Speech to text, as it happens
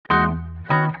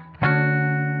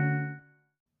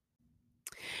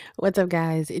What's up,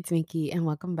 guys? It's Nikki, and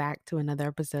welcome back to another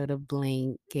episode of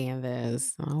Blank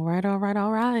Canvas. All right, all right,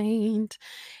 all right.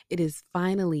 It is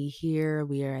finally here.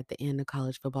 We are at the end of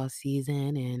college football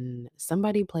season, and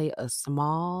somebody play a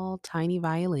small, tiny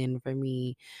violin for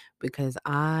me because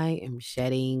I am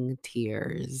shedding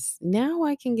tears. Now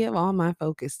I can give all my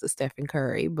focus to Stephen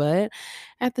Curry, but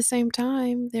at the same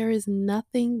time, there is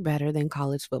nothing better than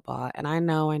college football. And I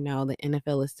know the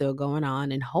NFL is still going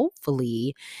on, and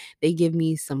hopefully, they give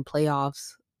me some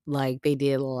playoffs like they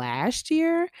did last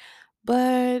year,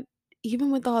 but even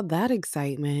with all that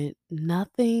excitement,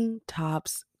 nothing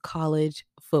tops college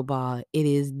football. It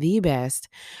is the best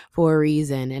for a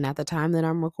reason. And at the time that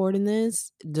I'm recording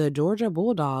this, the Georgia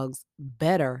Bulldogs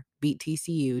better beat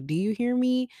TCU. Do you hear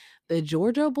me? The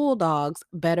Georgia Bulldogs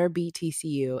better beat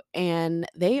TCU. And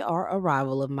they are a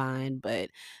rival of mine, but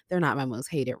they're not my most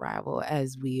hated rival,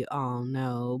 as we all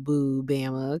know. Boo,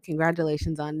 Bama.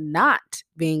 Congratulations on not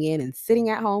being in and sitting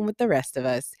at home with the rest of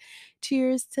us.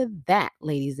 Cheers to that,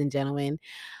 ladies and gentlemen.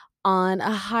 On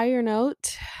a higher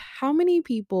note, how many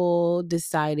people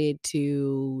decided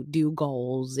to do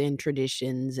goals and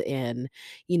traditions and,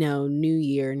 new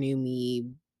year, new me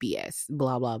BS,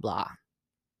 blah, blah, blah?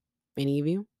 Any of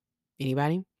you?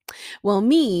 Anybody? Well,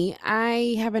 me,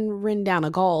 I haven't written down a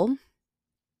goal.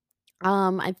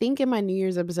 I think in my New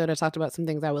Year's episode, I talked about some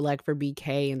things I would like for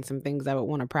BK and some things I would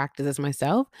want to practice as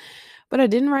myself, but I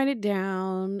didn't write it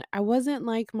down. I wasn't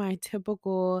like my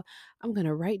typical, I'm going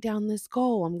to write down this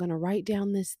goal, I'm going to write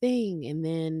down this thing, and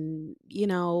then,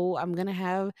 I'm going to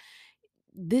have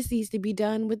this needs to be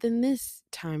done within this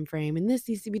time frame and this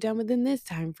needs to be done within this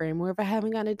time frame, or if I haven't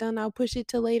got it done, I'll push it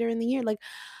till later in the year. Like,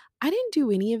 I didn't do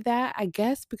any of that, I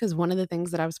guess, because one of the things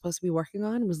that I was supposed to be working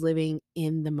on was living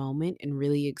in the moment and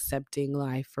really accepting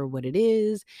life for what it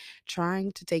is,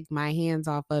 trying to take my hands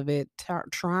off of it,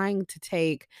 trying to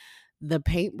take the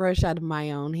paintbrush out of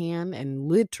my own hand and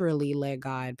literally let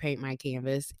God paint my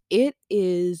canvas. It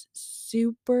is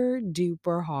super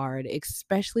duper hard,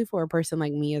 especially for a person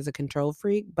like me as a control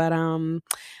freak. But I'll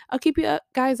keep you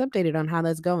guys updated on how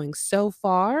that's going. So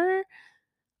far,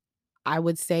 I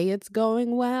would say it's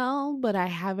going well, but I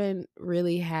haven't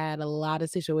really had a lot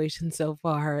of situations so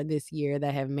far this year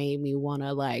that have made me want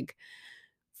to like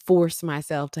force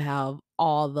myself to have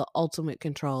all the ultimate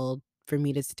control for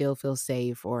me to still feel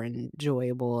safe or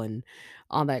enjoyable and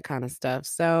all that kind of stuff.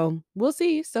 So we'll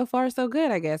see. So far, so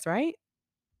good, I guess, right?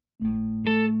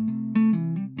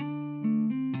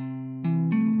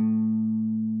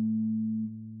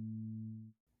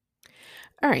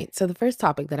 All right. So the first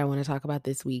topic that I want to talk about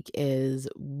this week is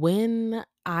when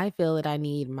I feel that I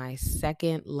need my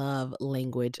second love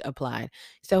language applied.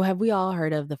 So have we all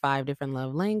heard of the five different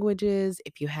love languages?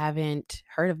 If you haven't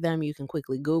heard of them, you can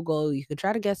quickly Google. You can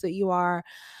try to guess what you are.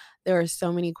 There are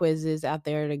so many quizzes out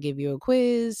there to give you a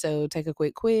quiz. So take a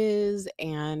quick quiz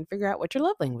and figure out what your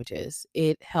love language is.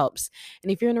 It helps.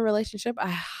 And if you're in a relationship, I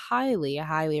highly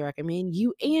recommend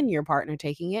you and your partner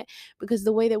taking it, because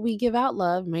the way that we give out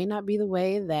love may not be the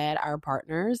way that our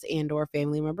partners and or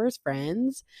family members,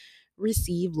 friends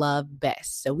receive love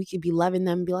best. So we could be loving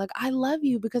them and be like, I love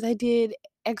you because I did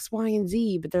X, Y, and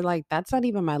Z. But they're like, that's not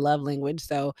even my love language.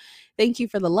 So thank you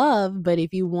for the love. But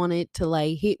if you want it to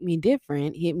like hit me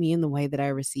different, hit me in the way that I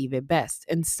receive it best.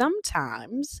 And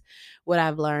sometimes what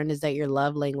I've learned is that your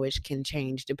love language can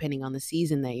change depending on the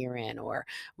season that you're in or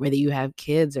whether you have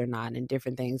kids or not and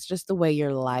different things, just the way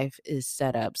your life is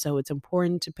set up. So it's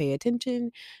important to pay attention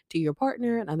to your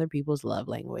partner and other people's love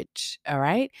language. All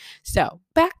right. So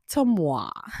back to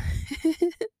moi.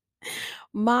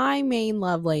 My main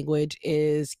love language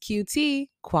is QT,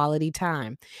 quality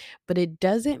time. But it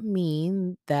doesn't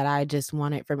mean that I just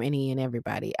want it from any and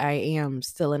everybody. I am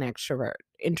still an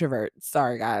introvert.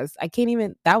 Sorry, guys. I can't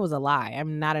even, that was a lie.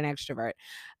 I'm not an extrovert.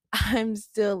 I'm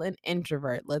still an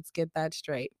introvert. Let's get that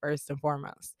straight, first and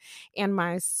foremost. And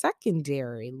my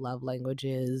secondary love language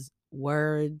is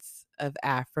words of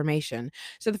affirmation.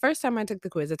 So the first time I took the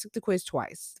quiz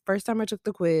twice. First time I took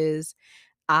the quiz,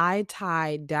 I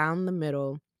tied down the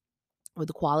middle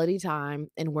with quality time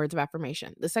and words of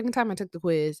affirmation. The second time I took the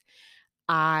quiz,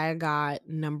 I got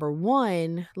number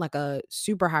 1, like a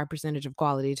super high percentage of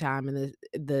quality time, and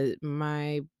the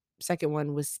my second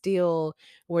one was still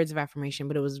words of affirmation,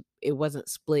 but it wasn't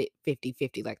split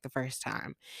 50-50 like the first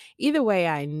time. Either way,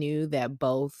 I knew that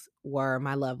both were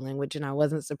my love language, and I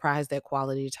wasn't surprised that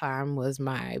quality time was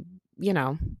my,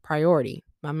 priority,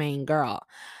 my main girl.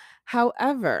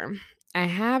 However, I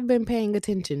have been paying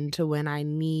attention to when I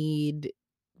need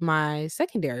my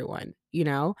secondary one,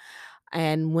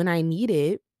 and when I need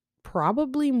it,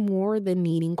 Probably more than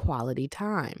needing quality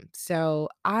time. So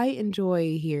I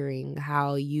enjoy hearing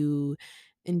how you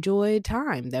enjoy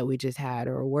time that we just had,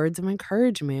 or words of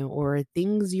encouragement, or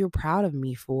things you're proud of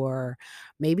me for.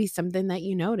 Maybe something that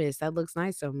you noticed that looks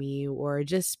nice on me, or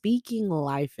just speaking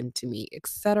life into me,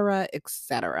 etc.,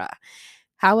 etc.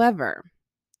 However,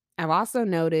 I've also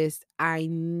noticed I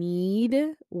need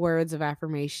words of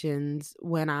affirmations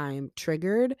when I'm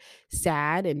triggered,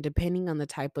 sad, and depending on the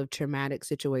type of traumatic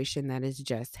situation that has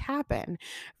just happened.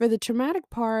 For the traumatic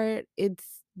part, it's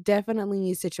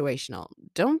definitely situational.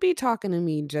 Don't be talking to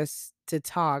me just to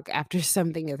talk after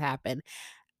something has happened.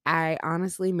 I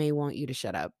honestly may want you to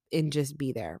shut up and just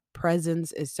be there.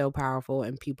 Presence is so powerful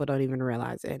and people don't even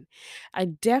realize it. I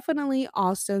definitely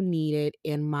also need it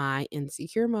in my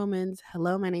insecure moments.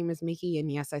 Hello, my name is Mickey,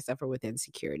 and yes, I suffer with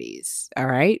insecurities. All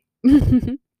right.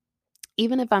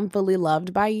 Even if I'm fully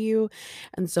loved by you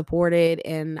and supported,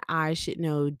 and I should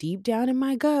know deep down in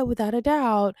my gut without a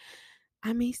doubt,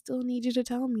 I may still need you to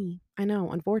tell me. I know,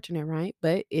 unfortunate, right?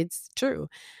 But it's true.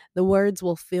 The words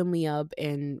will fill me up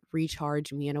and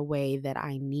recharge me in a way that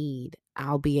I need.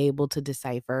 I'll be able to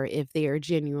decipher if they are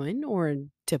genuine or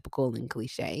typical and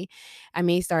cliche. I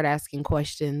may start asking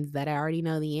questions that I already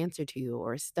know the answer to,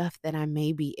 or stuff that I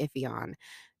may be iffy on.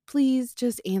 Please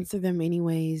just answer them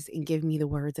anyways and give me the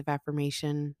words of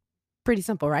affirmation. Pretty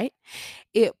simple, right?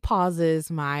 It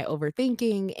pauses my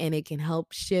overthinking and it can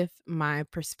help shift my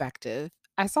perspective.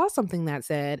 I saw something that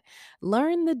said,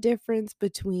 learn the difference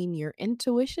between your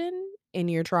intuition and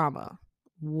your trauma.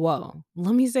 Whoa,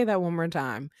 let me say that one more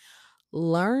time.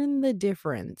 Learn the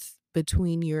difference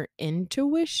between your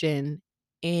intuition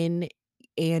and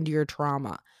your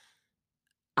trauma.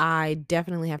 I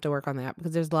definitely have to work on that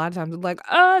because there's a lot of times it's like,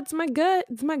 oh, it's my gut,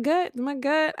 it's my gut, it's my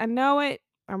gut. I know it.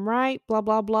 I'm right, blah,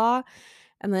 blah, blah.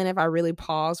 And then if I really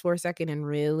pause for a second and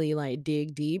really like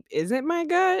dig deep, is it my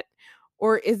gut?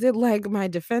 Or is it like my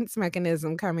defense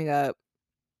mechanism coming up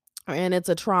and it's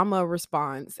a trauma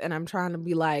response and I'm trying to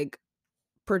be like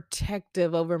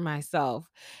protective over myself?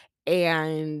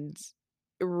 And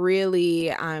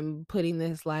really, I'm putting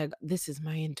this like, this is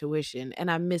my intuition,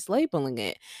 and I'm mislabeling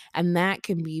it. And that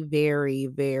can be very,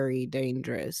 very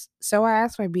dangerous. So I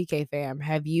asked my BK fam,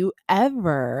 have you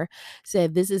ever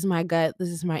said, this is my gut, this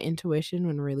is my intuition,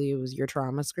 when really it was your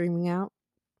trauma screaming out?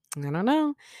 I don't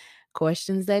know.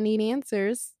 Questions that need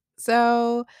answers.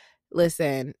 So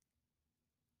listen,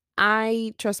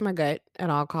 I trust my gut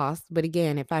at all costs, but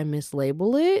again, if I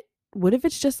mislabel it, what if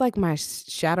it's just like my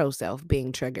shadow self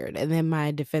being triggered and then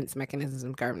my defense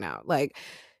mechanism coming out? Like,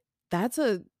 that's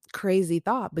a crazy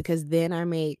thought because then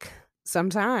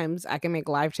sometimes I can make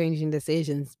life-changing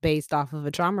decisions based off of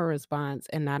a trauma response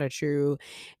and not a true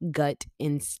gut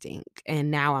instinct.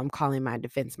 And now I'm calling my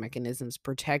defense mechanisms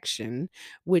protection,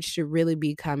 which should really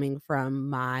be coming from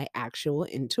my actual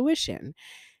intuition.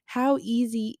 How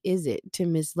easy is it to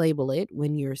mislabel it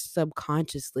when you're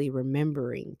subconsciously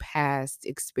remembering past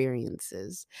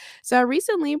experiences? So I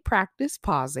recently practiced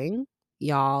pausing.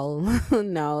 Y'all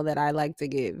know that I like to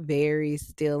get very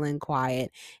still and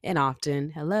quiet, and often,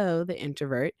 hello, the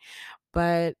introvert.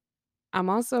 But I'm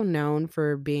also known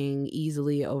for being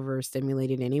easily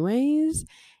overstimulated, anyways.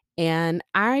 And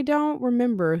I don't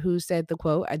remember who said the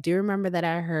quote. I do remember that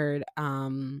I heard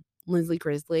Lindsley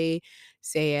Crisley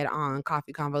say it on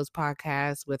Coffee Convos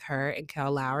podcast with her and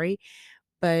Kel Lowry.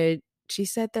 But she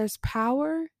said there's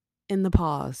power in the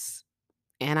pause.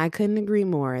 And I couldn't agree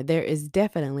more. There is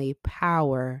definitely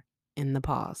power in the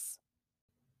pause.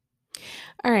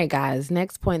 All right, guys.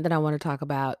 Next point that I want to talk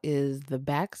about is the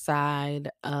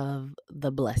backside of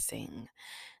the blessing.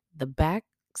 The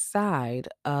backside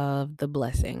of the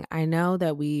blessing. I know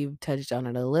that we've touched on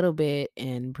it a little bit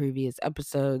in previous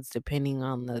episodes, depending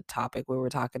on the topic we were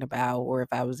talking about, or if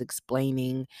I was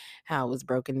explaining how it was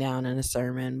broken down in a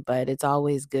sermon. But it's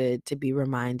always good to be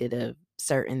reminded of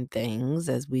certain things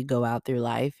as we go out through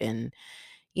life and,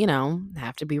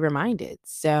 have to be reminded.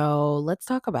 So let's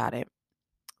talk about it.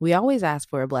 We always ask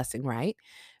for a blessing, right?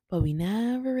 But we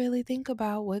never really think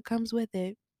about what comes with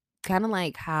it. Kind of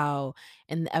like how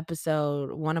in the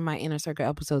episode, one of my inner circle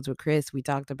episodes with Chris, we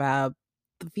talked about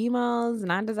the females,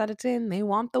 9 times out of 10, they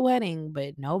want the wedding,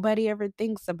 but nobody ever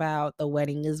thinks about the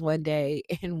wedding is one day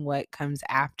and what comes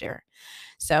after.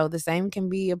 So the same can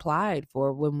be applied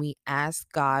for when we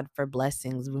ask God for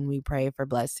blessings, when we pray for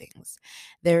blessings.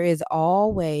 There is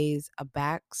always a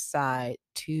backside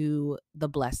to the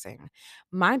blessing.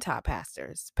 My top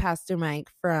pastors, Pastor Mike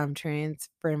from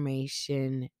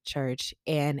Transformation Church,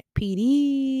 and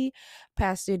PD,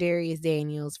 Pastor Darius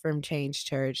Daniels from Change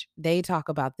Church, they talk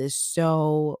about this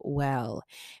so well.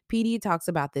 PD talks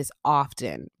about this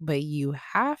often, but you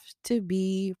have to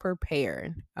be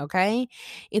prepared, okay?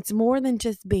 It's more than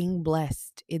just being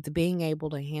blessed, it's being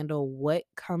able to handle what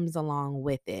comes along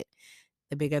with it.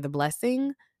 The bigger the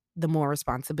blessing, the more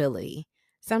responsibility.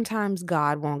 Sometimes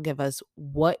God won't give us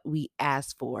what we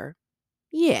ask for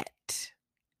yet.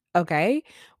 Okay.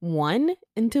 One,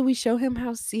 until we show him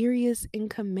how serious and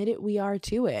committed we are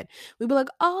to it. We'd be like,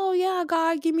 oh, yeah,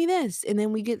 God, give me this. And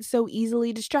then we get so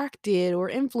easily distracted or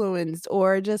influenced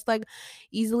or just like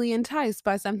easily enticed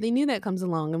by something new that comes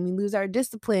along. And we lose our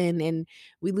discipline and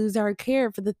we lose our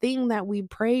care for the thing that we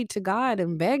prayed to God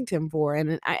and begged him for.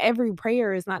 And every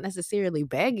prayer is not necessarily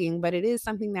begging, but it is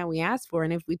something that we ask for.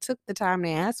 And if we took the time to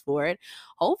ask for it,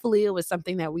 hopefully it was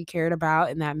something that we cared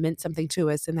about and that meant something to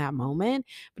us in that moment.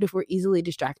 But if we're easily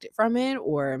distracted from it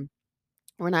or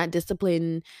we're not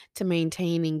disciplined to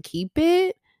maintain and keep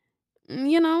it,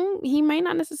 he may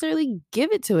not necessarily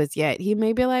give it to us yet. He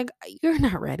may be like, you're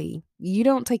not ready. You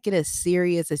don't take it as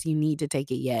serious as you need to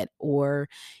take it yet. Or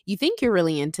you think you're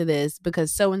really into this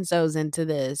because so and so's into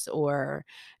this, or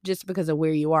just because of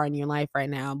where you are in your life right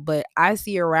now. But I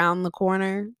see around the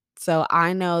corner. So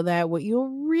I know that what you're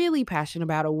really passionate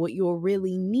about or what you'll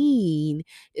really need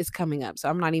is coming up. So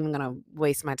I'm not even going to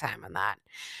waste my time on that.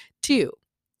 Two,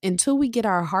 until we get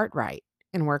our heart right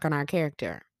and work on our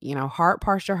character. Heart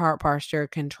posture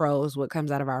controls what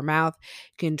comes out of our mouth,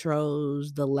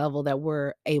 controls the level that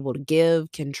we're able to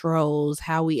give, controls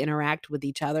how we interact with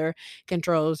each other,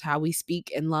 controls how we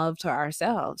speak and love to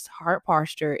ourselves. Heart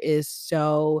posture is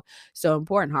so, so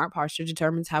important. Heart posture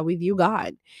determines how we view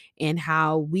God and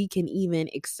how we can even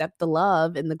accept the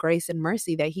love and the grace and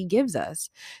mercy that He gives us.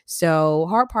 So,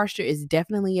 heart posture is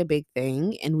definitely a big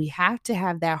thing, and we have to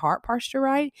have that heart posture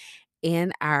right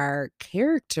and our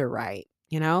character right.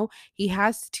 He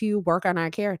has to work on our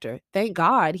character. Thank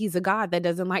God he's a God that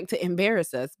doesn't like to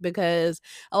embarrass us, because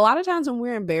a lot of times when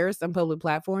we're embarrassed on public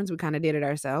platforms, we kind of did it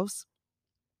ourselves.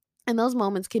 And those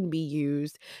moments can be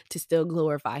used to still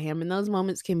glorify him. And those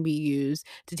moments can be used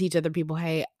to teach other people,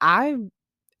 hey, I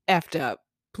effed up.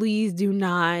 Please do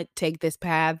not take this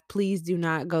path. Please do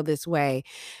not go this way.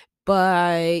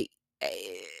 But eh,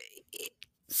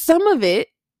 some of it,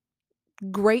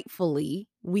 gratefully,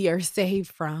 we are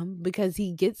saved from, because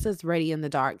he gets us ready in the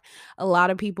dark. A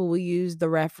lot of people will use the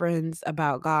reference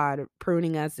about God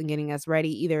pruning us and getting us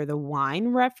ready, either the wine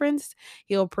reference,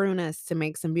 he'll prune us to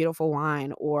make some beautiful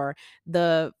wine, or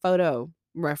the photo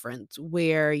reference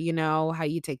where how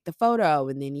you take the photo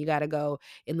and then you got to go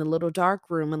in the little dark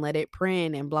room and let it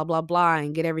print and blah blah blah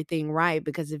and get everything right,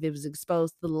 because if it was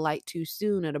exposed to the light too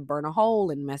soon, it'll burn a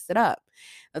hole and mess it up.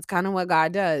 That's kind of what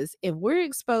God does. If we're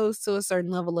exposed to a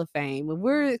certain level of fame, if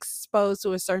we're exposed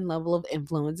to a certain level of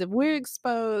influence, if we're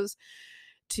exposed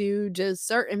to just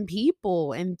certain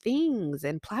people and things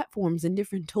and platforms and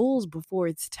different tools before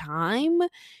it's time,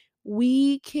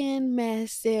 we can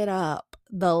mess it up.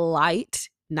 The light,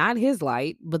 not his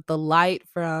light, but the light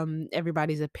from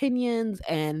everybody's opinions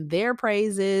and their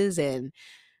praises and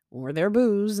or their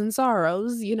boos and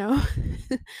sorrows,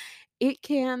 it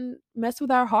can mess with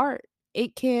our heart.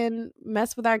 It can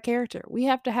mess with our character. We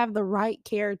have to have the right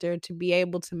character to be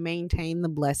able to maintain the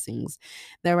blessings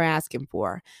that we're asking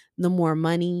for. The more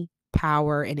money,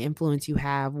 power, and influence you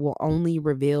have will only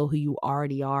reveal who you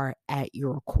already are at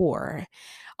your core.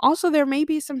 Also, there may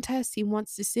be some tests he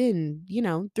wants to send,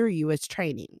 through you as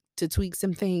training to tweak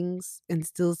some things,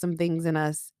 instill some things in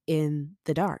us in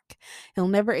the dark. He'll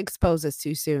never expose us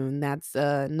too soon. That's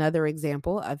another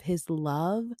example of his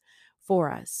love for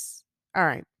us. All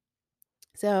right.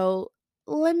 So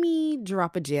let me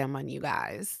drop a gem on you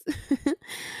guys.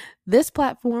 This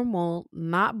platform will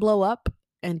not blow up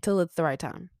until it's the right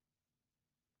time.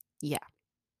 Yeah.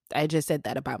 I just said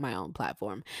that about my own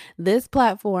platform. This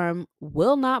platform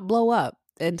will not blow up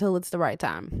until it's the right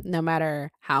time. No matter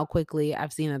how quickly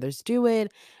I've seen others do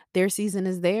it, their season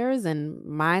is theirs and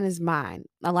mine is mine.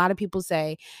 A lot of people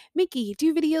say, Mickey,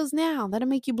 do videos now. That'll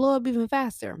make you blow up even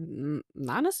faster.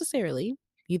 Not necessarily.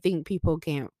 You think people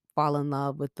can't fall in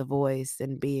love with the voice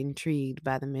and be intrigued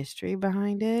by the mystery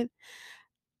behind it?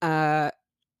 Uh,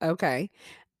 okay.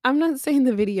 I'm not saying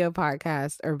the video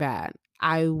podcasts are bad.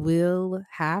 I will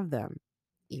have them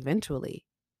eventually,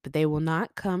 but they will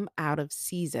not come out of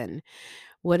season.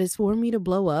 What is for me to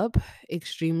blow up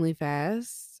extremely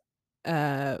fast?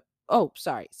 Uh oh,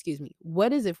 sorry, excuse me.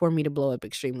 What is it for me to blow up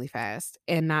extremely fast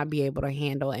and not be able to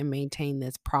handle and maintain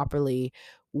this properly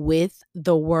with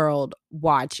the world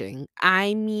watching?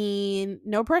 I mean,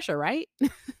 no pressure, right?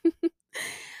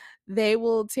 They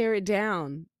will tear it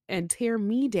down and tear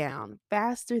me down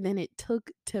faster than it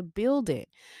took to build it.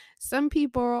 Some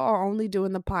people are only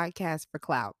doing the podcast for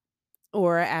clout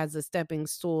or as a stepping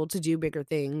stool to do bigger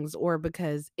things or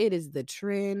because it is the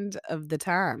trend of the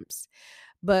times.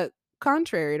 But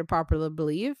contrary to popular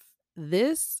belief,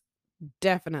 this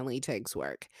definitely takes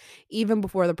work, even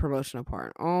before the promotional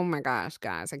part. Oh my gosh,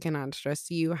 guys, I cannot stress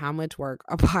to you how much work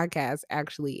a podcast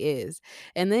actually is.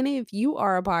 And then if you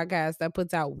are a podcast that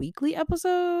puts out weekly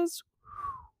episodes,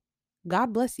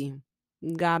 God bless you.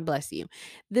 God bless you.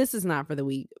 This is not for the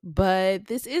weak, but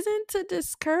this isn't to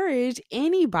discourage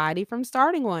anybody from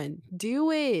starting one.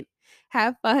 Do it.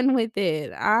 Have fun with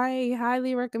it. I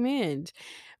highly recommend.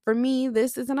 For me,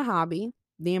 this isn't a hobby.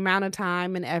 The amount of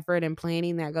time and effort and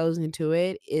planning that goes into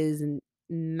it is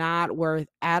not worth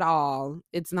at all.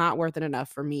 It's not worth it enough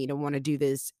for me to want to do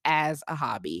this as a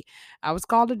hobby. I was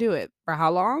called to do it. For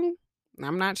how long?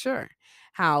 I'm not sure.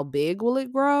 How big will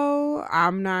it grow?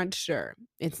 I'm not sure.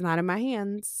 It's not in my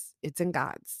hands, it's in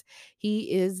God's.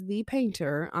 He is the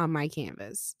painter on my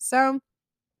canvas. So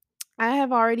I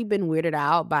have already been weirded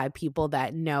out by people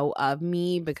that know of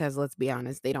me because let's be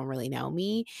honest, they don't really know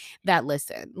me that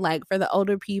listen. Like for the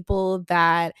older people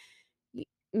that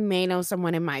may know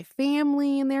someone in my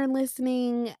family and they're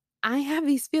listening, I have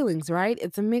these feelings, right?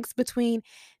 It's a mix between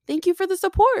thank you for the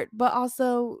support, but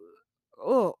also,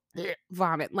 oh,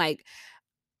 vomit. Like,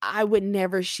 I would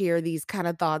never share these kind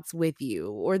of thoughts with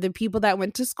you or the people that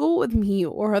went to school with me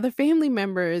or other family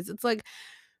members. It's like,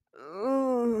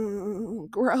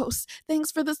 gross.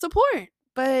 Thanks for the support.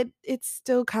 But it's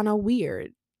still kind of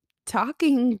weird.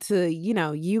 Talking to,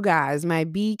 you guys, my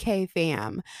BK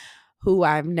fam, who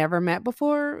I've never met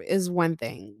before, is one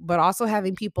thing. But also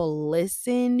having people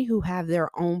listen who have their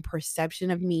own perception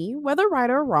of me, whether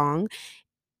right or wrong,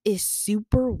 is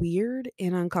super weird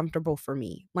and uncomfortable for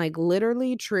me. Like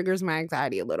literally triggers my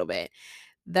anxiety a little bit.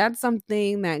 That's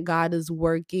something that God is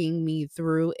working me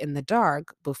through in the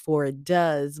dark before it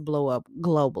does blow up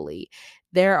globally.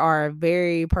 There are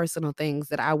very personal things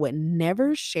that I would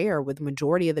never share with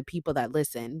majority of the people that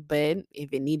listen, but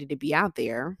if it needed to be out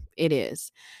there, it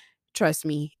is. Trust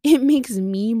me, it makes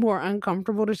me more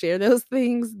uncomfortable to share those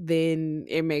things than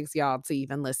it makes y'all to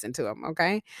even listen to them,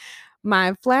 okay?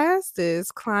 My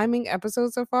fastest climbing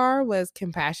episode so far was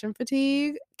compassion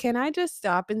fatigue. Can I just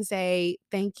stop and say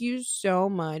thank you so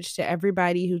much to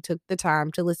everybody who took the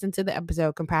time to listen to the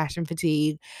episode compassion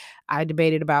fatigue? I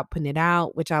debated about putting it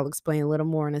out, which I'll explain a little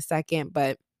more in a second,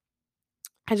 but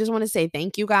I just want to say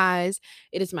thank you guys.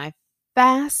 It is my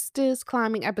fastest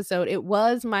climbing episode. It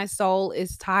was my soul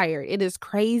is tired. It is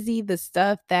crazy. The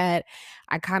stuff that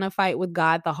I kind of fight with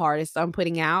God the hardest I'm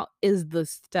putting out is the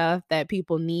stuff that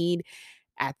people need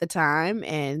at the time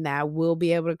and that we'll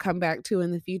be able to come back to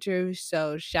in the future.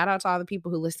 So shout out to all the people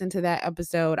who listened to that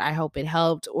episode. I hope it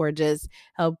helped or just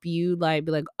help you like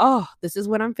be like, oh, this is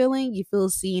what I'm feeling. You feel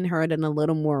seen, heard, and a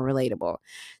little more relatable.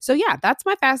 So yeah, that's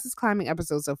my fastest climbing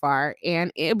episode so far.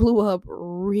 And it blew up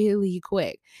really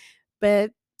quick.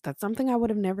 But that's something I would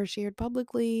have never shared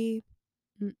publicly.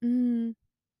 Mm-mm.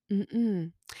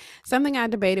 Mm-mm. Something I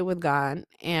debated with God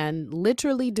and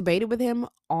literally debated with him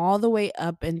all the way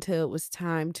up until it was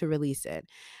time to release it.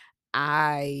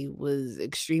 I was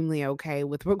extremely okay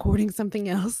with recording something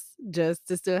else just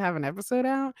to still have an episode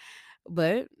out,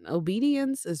 but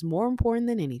obedience is more important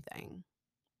than anything.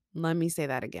 Let me say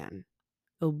that again.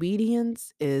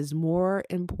 Obedience is more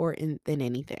important than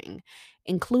anything,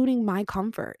 including my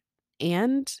comfort.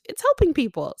 And it's helping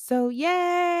people. So,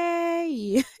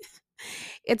 yay!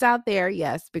 It's out there,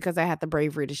 yes, because I had the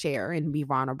bravery to share and be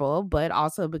vulnerable, but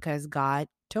also because God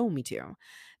told me to.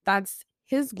 That's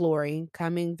his glory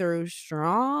coming through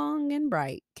strong and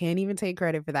bright. Can't even take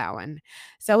credit for that one.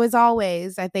 So, as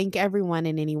always, I thank everyone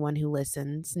and anyone who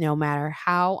listens, no matter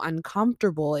how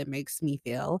uncomfortable it makes me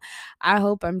feel. I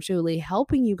hope I'm truly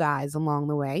helping you guys along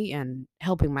the way and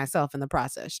helping myself in the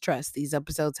process. Trust these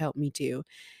episodes help me too.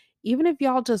 Even if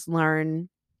y'all just learn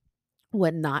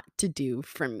what not to do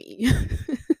from me.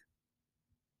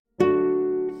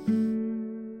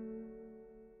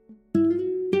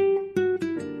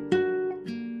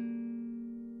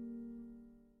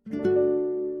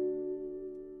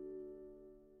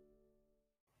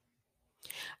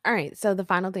 All right. So, the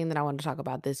final thing that I want to talk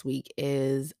about this week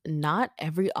is not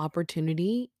every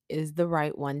opportunity is the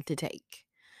right one to take.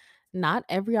 Not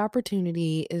every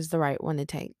opportunity is the right one to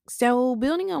take. So,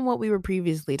 building on what we were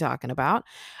previously talking about,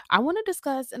 I want to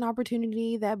discuss an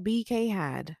opportunity that BK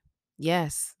had.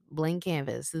 Yes, Blank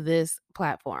Canvas, this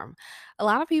platform. A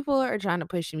lot of people are trying to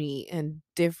push me in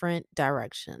different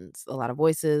directions, a lot of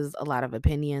voices, a lot of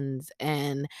opinions.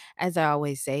 And as I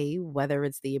always say, whether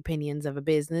it's the opinions of a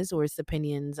business or it's the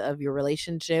opinions of your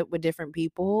relationship with different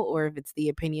people, or if it's the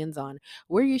opinions on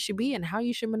where you should be and how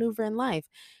you should maneuver in life,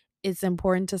 it's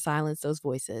important to silence those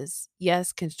voices.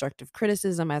 Yes, constructive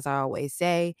criticism, as I always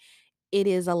say, it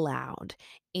is allowed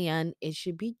and it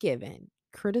should be given.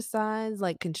 Criticize,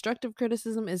 like constructive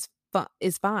criticism is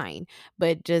fine,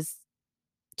 but just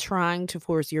trying to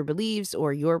force your beliefs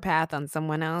or your path on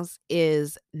someone else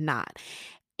is not.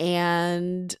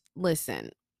 And listen,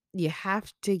 you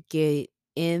have to get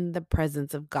in the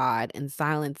presence of God and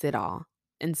silence it all.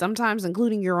 And sometimes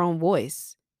including your own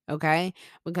voice. Okay.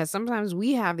 Because sometimes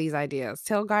we have these ideas.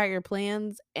 Tell God your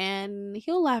plans and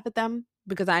he'll laugh at them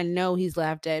because I know he's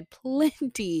laughed at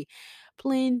plenty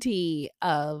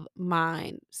of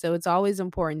mine. So it's always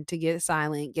important to get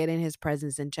silent, get in his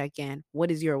presence, and check in. What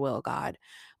is your will, God?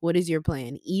 What is your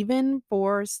plan? Even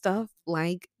for stuff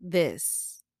like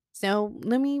this. So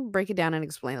let me break it down and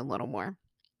explain a little more.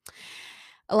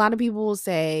 A lot of people will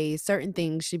say certain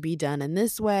things should be done in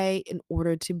this way in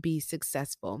order to be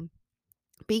successful.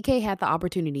 BK had the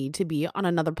opportunity to be on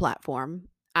another platform.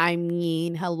 I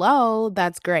mean, hello,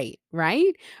 that's great,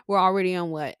 right? We're already on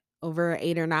what, over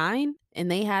 8 or 9? And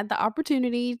they had the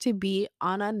opportunity to be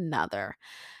on another.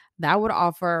 That would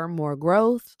offer more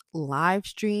growth, live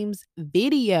streams,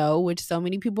 video, which so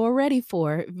many people are ready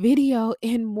for, video,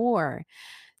 and more.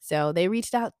 So they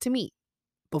reached out to me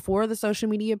before the social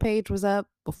media page was up,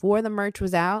 before the merch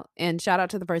was out. And shout out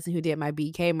to the person who did my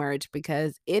BK merch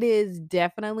because it is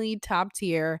definitely top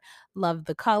tier. Love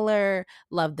the color,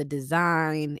 love the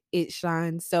design. It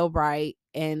shines so bright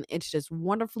and it's just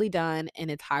wonderfully done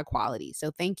and it's high quality.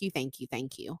 So thank you, thank you,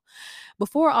 thank you.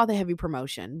 Before all the heavy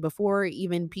promotion, before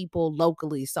even people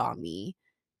locally saw me,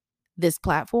 this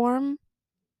platform,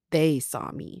 they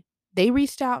saw me. They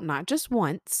reached out not just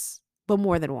once, but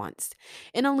more than once.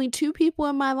 And only 2 people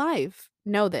in my life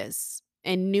know this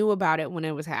and knew about it when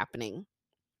it was happening.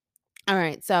 All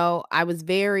right, so I was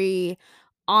very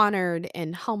honored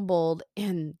and humbled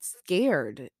and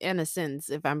scared in a sense,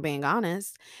 if I'm being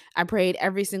honest. I prayed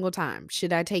every single time.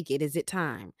 Should I take it? Is it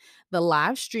time? The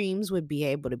live streams would be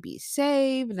able to be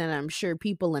saved, and I'm sure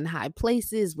people in high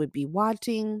places would be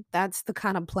watching. That's the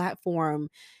kind of platform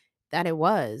that it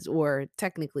was, or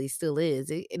technically still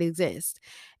is. It exists.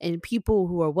 And people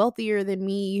who are wealthier than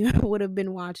me would have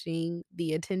been watching.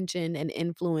 The attention and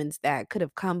influence that could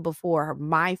have come before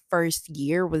my first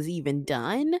year was even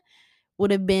done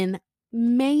would have been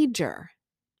major.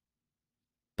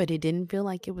 But it didn't feel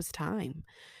like it was time.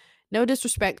 No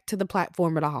disrespect to the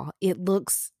platform at all. It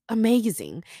looks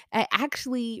amazing. I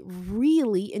actually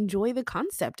really enjoy the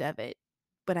concept of it,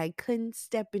 but I couldn't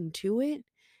step into it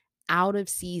out of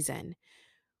season.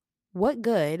 What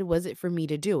good was it for me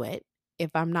to do it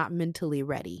if I'm not mentally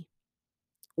ready?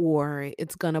 Or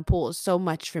it's going to pull so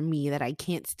much from me that I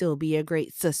can't still be a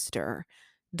great sister,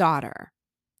 daughter,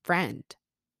 friend,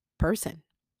 person.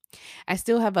 I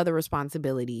still have other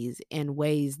responsibilities and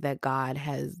ways that God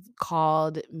has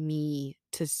called me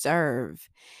to serve.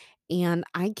 And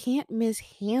I can't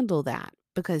mishandle that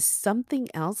because something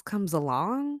else comes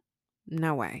along.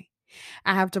 No way.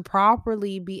 I have to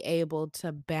properly be able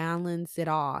to balance it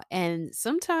all. And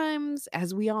sometimes,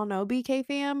 as we all know, BK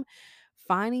fam,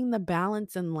 finding the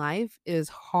balance in life is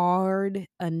hard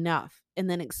enough. And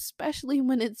then, especially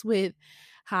when it's with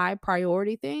high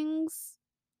priority things,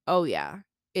 oh, yeah,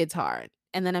 it's hard.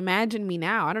 And then imagine me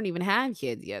now. I don't even have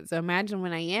kids yet. So imagine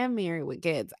when I am married with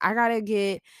kids. I got to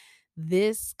get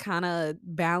this kind of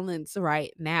balance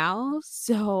right now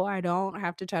so I don't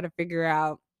have to try to figure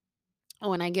out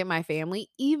when I get my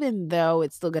family, even though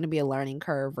it's still going to be a learning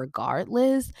curve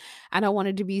regardless. I don't want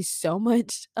it to be so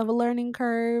much of a learning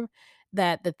curve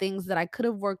that the things that I could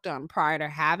have worked on prior to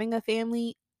having a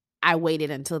family, I waited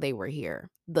until they were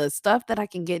here. The stuff that I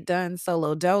can get done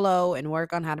solo dolo and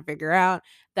work on how to figure out,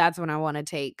 that's when I want to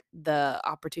take the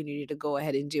opportunity to go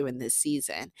ahead and do in this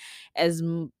season. As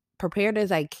prepared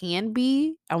as I can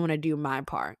be, I want to do my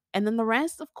part. And then the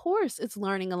rest, of course, it's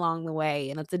learning along the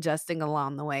way and it's adjusting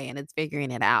along the way and it's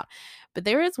figuring it out. But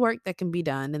there is work that can be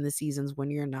done in the seasons when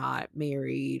you're not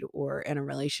married or in a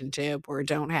relationship or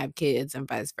don't have kids and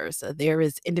vice versa. There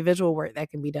is individual work that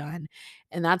can be done.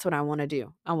 And that's what I want to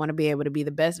do. I want to be able to be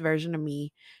the best version of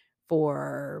me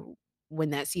for when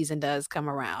that season does come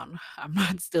around. I'm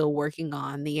not still working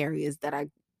on the areas that I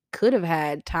could have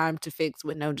had time to fix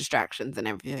with no distractions and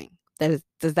everything.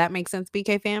 Does that make sense,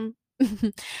 BK fam?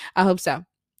 I hope so.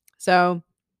 So,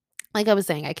 like I was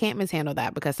saying, I can't mishandle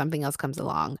that because something else comes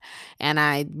along and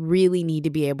I really need to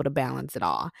be able to balance it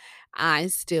all. I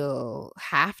still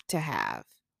have to, have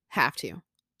to,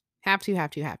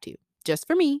 just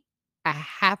for me. I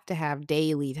have to have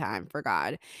daily time for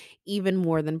God, even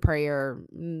more than prayer,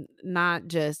 not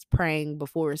just praying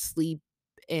before sleep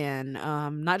and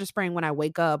not just praying when I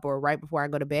wake up or right before I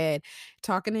go to bed,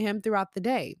 talking to him throughout the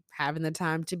day, having the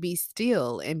time to be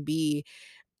still and be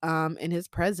in his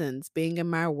presence, being in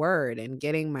my word and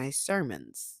getting my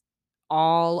sermons.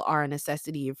 All are a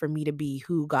necessity for me to be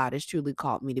who God has truly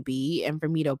called me to be and for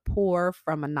me to pour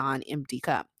from a non empty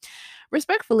cup.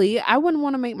 Respectfully, I wouldn't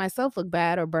want to make myself look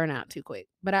bad or burn out too quick,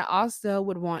 but I also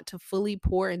would want to fully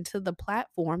pour into the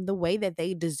platform the way that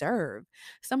they deserve.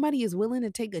 Somebody is willing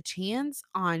to take a chance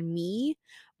on me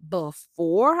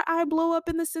before I blow up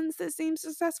in the sense that seems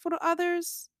successful to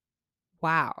others.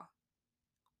 Wow.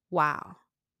 Wow,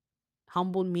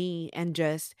 humbled me and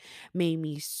just made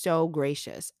me so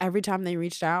gracious. Every time they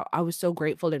reached out, I was so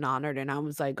grateful and honored. And I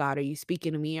was like, God, are you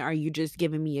speaking to me? Are you just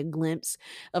giving me a glimpse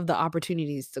of the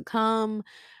opportunities to come?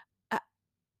 Uh,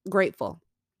 Grateful.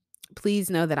 Please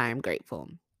know that I am grateful.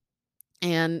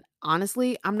 And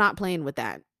honestly, I'm not playing with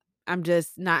that. I'm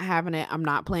just not having it. I'm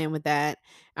not playing with that.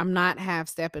 I'm not half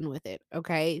stepping with it.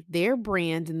 Okay. Their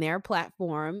brand and their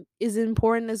platform is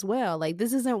important as well. Like,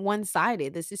 this isn't one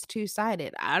sided, this is two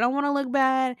sided. I don't want to look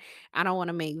bad. I don't want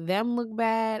to make them look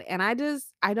bad. And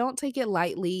I don't take it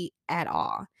lightly at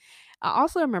all. I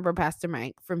also remember Pastor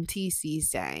Mike from TC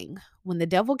saying, when the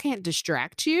devil can't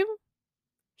distract you,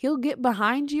 he'll get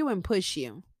behind you and push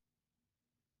you.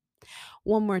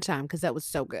 One more time, because that was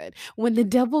so good. When the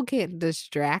devil can't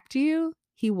distract you,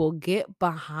 he will get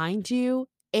behind you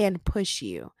and push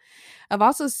you. I've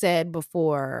also said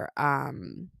before,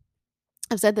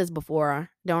 I've said this before,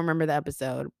 don't remember the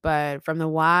episode, but from the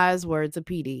wise words of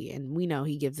PD, and we know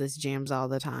he gives us gems all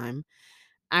the time.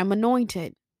 I'm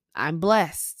anointed. I'm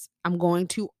blessed. I'm going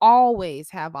to always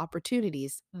have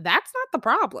opportunities. That's not the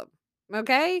problem.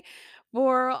 Okay.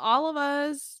 For all of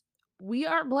us, we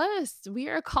are blessed. We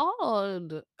are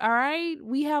called. All right.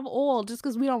 We have oil. Just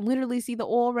because we don't literally see the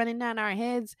oil running down our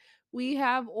heads, we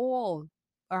have oil.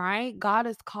 All right. God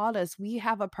has called us. We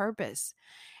have a purpose.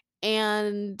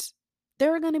 And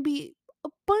there are going to be a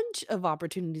bunch of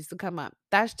opportunities to come up.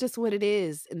 That's just what it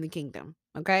is in the kingdom.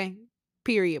 Okay.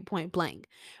 Period, point blank.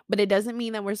 But it doesn't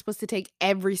mean that we're supposed to take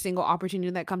every single opportunity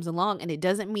that comes along. And it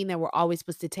doesn't mean that we're always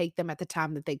supposed to take them at the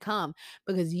time that they come,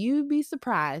 because you'd be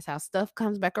surprised how stuff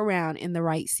comes back around in the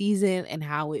right season and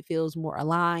how it feels more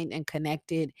aligned and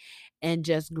connected and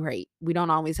just great. We don't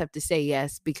always have to say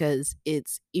yes because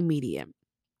it's immediate.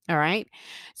 All right.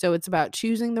 So it's about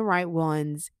choosing the right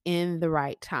ones in the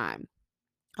right time.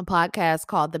 A podcast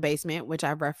called The Basement, which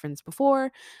I've referenced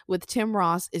before, with Tim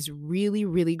Ross, is really,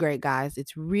 really great, guys.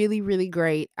 It's really, really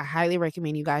great. I highly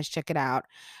recommend you guys check it out.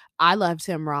 I love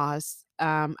Tim Ross.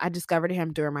 I discovered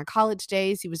him during my college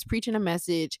days. He was preaching a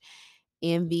message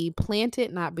in the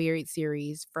Planted Not Buried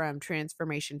series from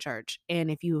Transformation Church.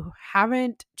 And if you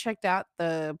haven't checked out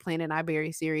the Planted Not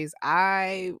Buried series,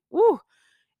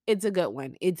 it's a good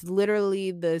one. It's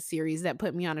literally the series that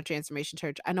put me on a transformation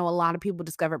church. I know a lot of people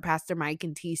discovered Pastor Mike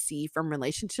and TC from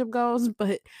relationship goals,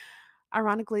 but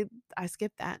ironically, I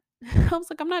skipped that. I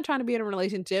was like, I'm not trying to be in a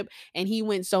relationship. And he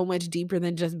went so much deeper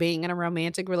than just being in a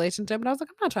romantic relationship. And I was like,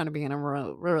 I'm not trying to be in a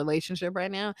relationship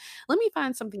right now. Let me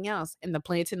find something else. And The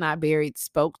Planted Not Buried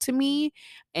spoke to me,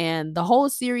 and the whole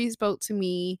series spoke to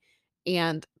me.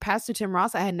 And Pastor Tim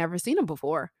Ross, I had never seen him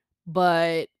before,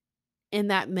 but in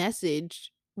that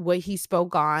message, what he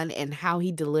spoke on and how he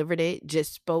delivered it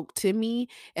just spoke to me.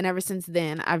 And ever since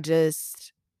then,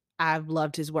 I've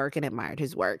loved his work and admired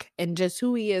his work and just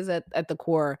who he is at the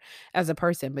core as a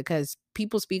person, because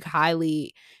people speak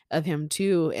highly of him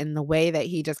too. And the way that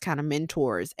he just kind of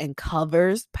mentors and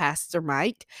covers Pastor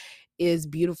Mike is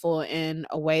beautiful in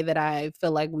a way that I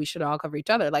feel like we should all cover each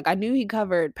other. Like, I knew he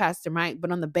covered Pastor Mike,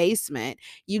 but on The Basement,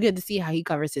 you get to see how he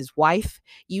covers his wife.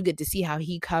 You get to see how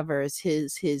he covers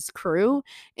his crew,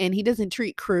 and he doesn't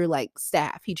treat crew like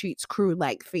staff. He treats crew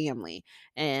like family.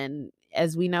 And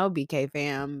as we know, BK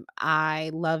fam,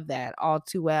 I love that all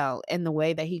too well. And the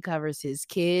way that he covers his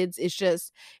kids,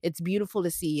 it's beautiful to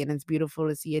see, and it's beautiful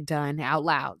to see it done out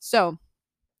loud. So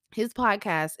his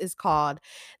podcast is called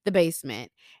The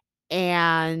Basement,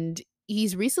 and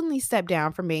he's recently stepped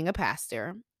down from being a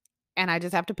pastor. And I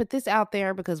just have to put this out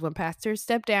there because when pastors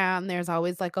step down, there's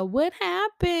always like a what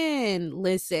happened?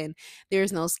 Listen,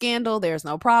 there's no scandal, there's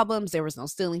no problems, there was no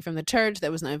stealing from the church,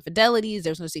 there was no infidelities,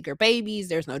 there's no secret babies,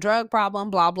 there's no drug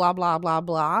problem, blah, blah, blah, blah,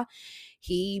 blah.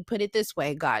 He put it this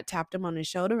way: God tapped him on his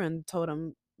shoulder and told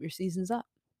him, your season's up.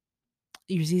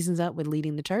 Your season's up with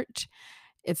leading the church.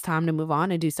 It's time to move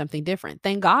on and do something different.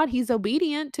 Thank God he's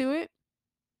obedient to it.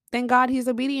 Thank God he's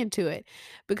obedient to it,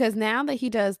 because now that he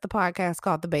does the podcast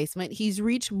called The Basement, he's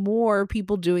reached more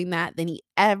people doing that than he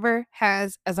ever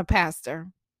has as a pastor.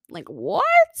 Like,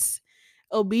 what?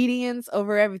 Obedience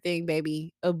over everything,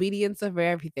 baby. Obedience over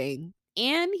everything.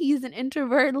 And he's an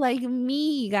introvert like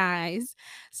me, guys.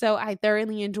 So I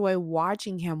thoroughly enjoy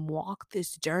watching him walk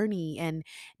this journey and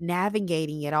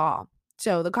navigating it all.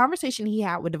 So the conversation he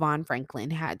had with Devon Franklin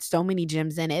had so many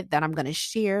gems in it that I'm going to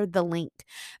share the link.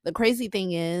 The crazy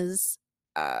thing is,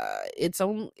 it's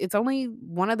only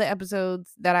one of the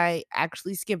episodes that I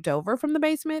actually skipped over from The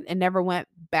Basement and never went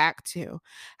back to.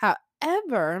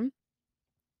 However,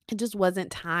 it just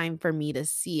wasn't time for me to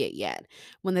see it yet.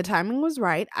 When the timing was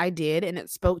right, I did, and it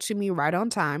spoke to me right on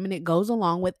time, and it goes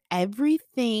along with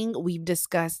everything we've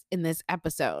discussed in this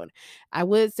episode. I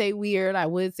would say weird, I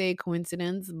would say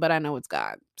coincidence, but I know it's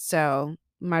God. So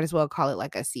might as well call it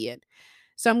like I see it.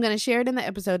 So I'm going to share it in the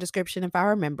episode description if I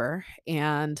remember,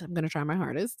 and I'm going to try my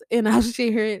hardest, and I'll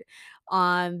share it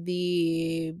on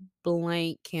the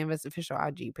Blank Canvas official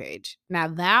IG page. Now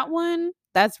that one,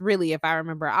 that's really, if I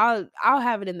remember, I'll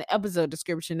have it in the episode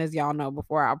description, as y'all know,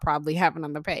 before I'll probably have it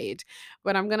on the page.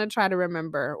 But I'm going to try to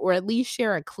remember, or at least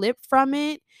share a clip from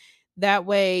it. That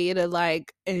way it'll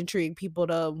like intrigue people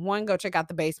to, one, go check out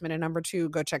The Basement, and number two,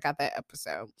 go check out that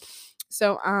episode.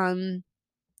 So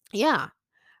yeah,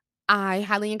 I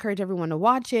highly encourage everyone to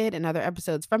watch it and other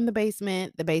episodes from The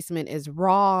Basement. The Basement is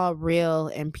raw, real,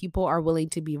 and people are willing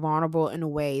to be vulnerable in a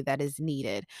way that is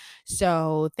needed.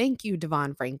 So thank you,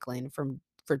 Devon Franklin,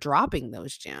 for dropping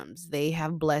those gems. They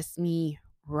have blessed me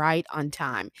right on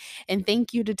time. And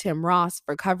thank you to Tim Ross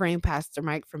for covering Pastor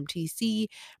Mike from TC,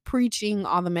 preaching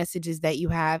all the messages that you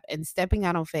have, and stepping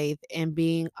out on faith and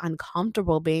being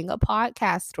uncomfortable being a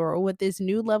podcaster with this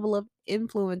new level of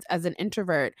influence as an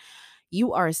introvert.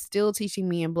 You are still teaching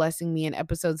me and blessing me in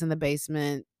episodes in The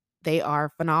Basement. They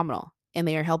are phenomenal, and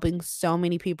they are helping so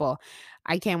many people.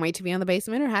 I can't wait to be on The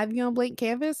Basement or have you on Blank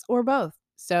Canvas, or both.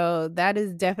 So that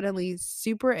is definitely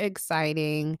super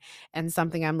exciting and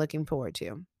something I'm looking forward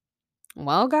to.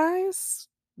 Well, guys,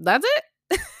 that's it.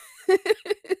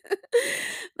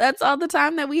 That's all the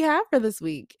time that we have for this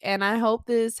week. And I hope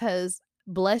this has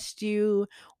blessed you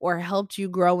or helped you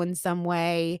grow in some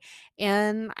way.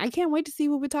 And I can't wait to see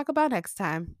what we talk about next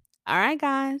time. All right,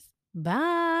 guys.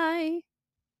 Bye.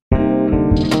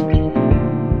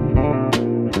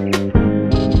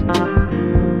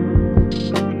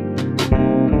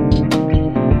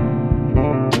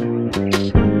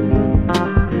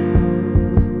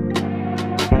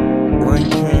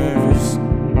 Blank canvas,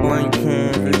 blank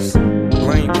canvas,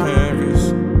 blank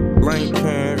canvas, blank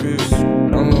canvas.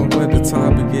 Don't know what the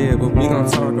topic is, but we gon'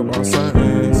 talk about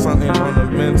something on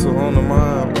the mental, on the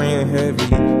mind, weighing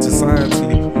heavy.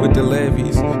 Society with the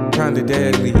levies, kinda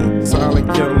deadly.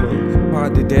 Silent killer,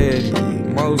 hard to daddy.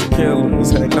 Most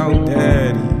killers had no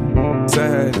daddy.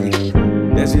 Sadly,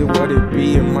 that's just what it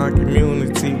be in my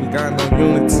community. We got no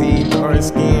unity. Dark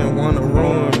skin wanna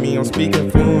ruin me. I'm speaking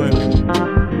fluently.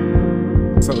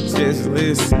 So just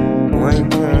listen.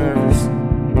 Blank canvas,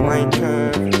 blank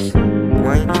canvas,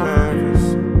 blank canvas.